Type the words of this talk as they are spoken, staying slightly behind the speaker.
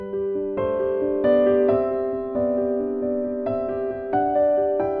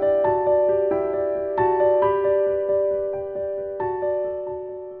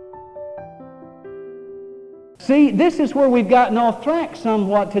See, this is where we've gotten off track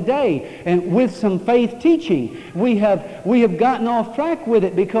somewhat today, and with some faith teaching. We have gotten off track with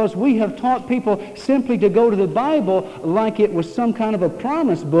it because we have taught people simply to go to the Bible like it was some kind of a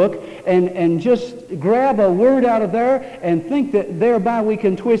promise book and just grab a word out of there and think that thereby we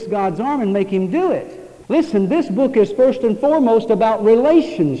can twist God's arm and make Him do it. Listen, this book is first and foremost about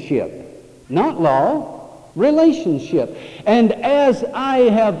relationship, not law, relationship. And as I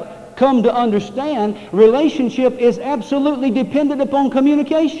have come to understand, relationship is absolutely dependent upon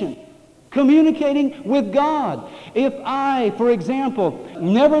communication. Communicating with God. If I, for example,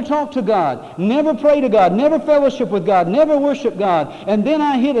 never talk to God, never pray to God, never fellowship with God, never worship God, and then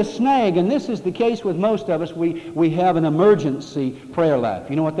I hit a snag, and this is the case with most of us, we have an emergency prayer life.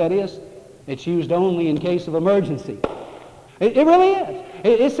 You know what that is? It's used only in case of emergency. It really is.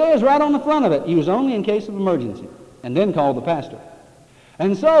 It says right on the front of it, used only in case of emergency, and then call the pastor.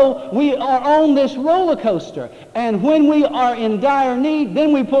 And so we are on this roller coaster, and when we are in dire need,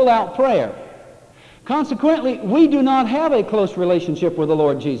 then we pull out prayer. Consequently, we do not have a close relationship with the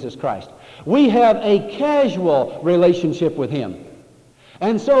Lord Jesus Christ. We have a casual relationship with Him.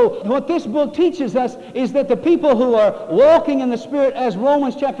 And so what this book teaches us is that the people who are walking in the Spirit, as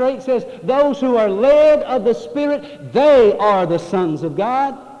Romans chapter 8 says, those who are led of the Spirit, they are the sons of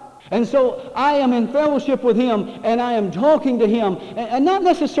God. And so I am in fellowship with Him, and I am talking to Him, and not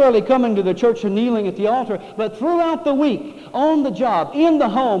necessarily coming to the church and kneeling at the altar, but throughout the week, on the job, in the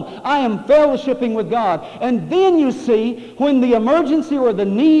home, I am fellowshipping with God. And then you see, when the emergency or the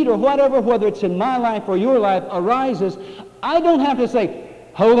need or whatever, whether it's in my life or your life, arises, I don't have to say,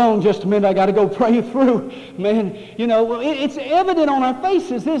 hold on just a minute, I got to go pray through. Man, you know, it's evident on our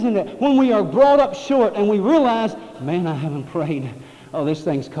faces, isn't it? When we are brought up short and we realize, man, I haven't prayed. Oh, this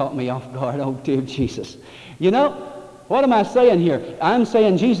thing's caught me off guard. Oh, dear Jesus. You know, what am I saying here? I'm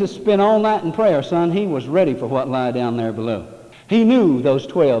saying Jesus spent all night in prayer, son. He was ready for what lay down there below. He knew those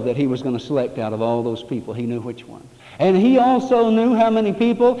 12 that He was going to select out of all those people. He knew which one. And He also knew how many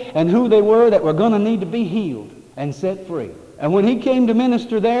people and who they were that were going to need to be healed and set free. And when He came to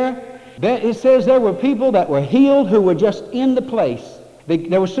minister there, it says there were people that were healed who were just in the place.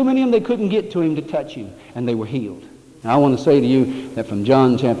 There were so many of them they couldn't get to Him to touch Him, and they were healed. Now, I want to say to you that from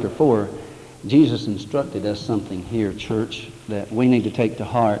John chapter 4, Jesus instructed us something here, church, that we need to take to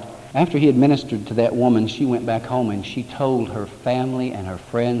heart. After He had ministered to that woman, she went back home and she told her family and her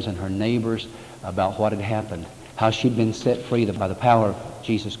friends and her neighbors about what had happened, how she'd been set free by the power of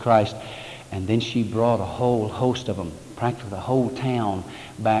Jesus Christ. And then she brought a whole host of them, practically the whole town,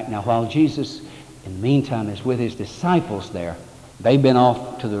 back. Now, while Jesus, in the meantime, is with His disciples there, they've been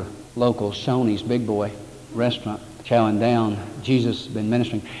off to the local Shoney's Big Boy restaurant, chowing down. Jesus has been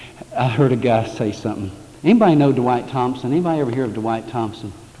ministering. I heard a guy say something. Anybody know Dwight Thompson? Anybody ever hear of Dwight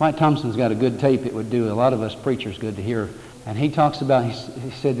Thompson? Dwight Thompson's got a good tape. It would do a lot of us preachers good to hear. And he talks about,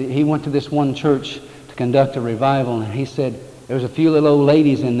 he said that he went to this one church to conduct a revival, and he said there was a few little old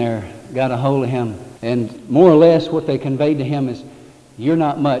ladies in there got a hold of him. And more or less what they conveyed to him is, you're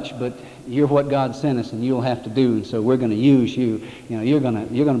not much, but you're what God sent us, and you'll have to do. And so we're going to use you. You know, you're going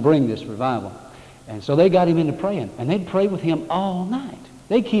to bring this revival. And so they got him into praying, and they'd pray with him all night.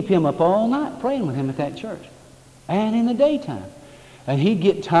 They'd keep him up all night praying with him at that church, and in the daytime. And he'd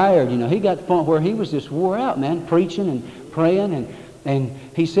get tired, you know. He got to the point where he was just wore out, man, preaching and praying. And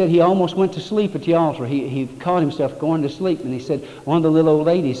he said he almost went to sleep at the altar. He caught himself going to sleep, and he said one of the little old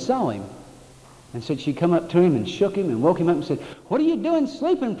ladies saw him and said she come up to him and shook him and woke him up and said, "What are you doing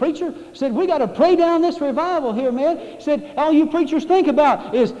sleeping, preacher?" Said, "We got to pray down this revival here, man." Said, "All you preachers think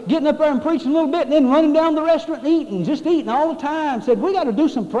about is getting up there and preaching a little bit and then running down the restaurant and eating, just eating all the time." Said, "We got to do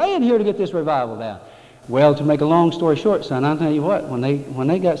some praying here to get this revival down." Well, to make a long story short, son, I'll tell you what, when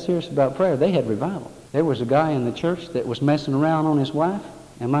they got serious about prayer, they had revival. There was a guy in the church that was messing around on his wife.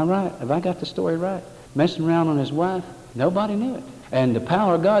 Am I right? Have I got the story right? Messing around on his wife. Nobody knew it. And the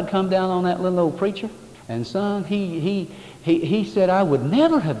power of God come down on that little old preacher. And son, he said, "I would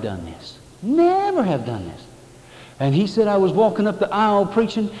never have done this. Never have done this." And he said, "I was walking up the aisle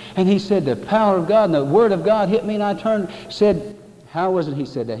preaching, and he said, the power of God and the Word of God hit me, and I turned," said, how was it he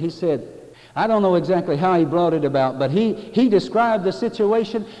said that? He said, I don't know exactly how he brought it about, but he described the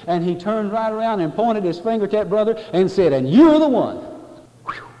situation, and he turned right around and pointed his finger at that brother and said, "And you're the one."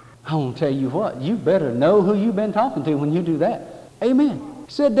 Whew. I want to tell you what, you better know who you've been talking to when you do that. Amen.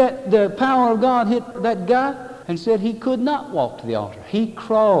 Said that the power of God hit that guy, and said he could not walk to the altar. He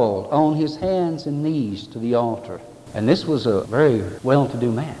crawled on his hands and knees to the altar. And this was a very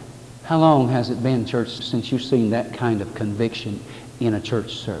well-to-do man. How long has it been, church, since you've seen that kind of conviction in a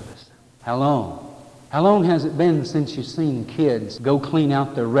church service? How long? How long has it been since you've seen kids go clean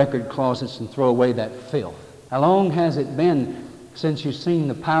out their record closets and throw away that filth? How long has it been since you've seen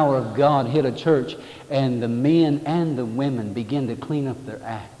the power of God hit a church and the men and the women begin to clean up their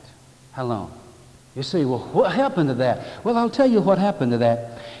act? How long? You say, well, what happened to that? Well, I'll tell you what happened to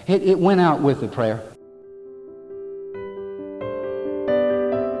that. It went out with the prayer.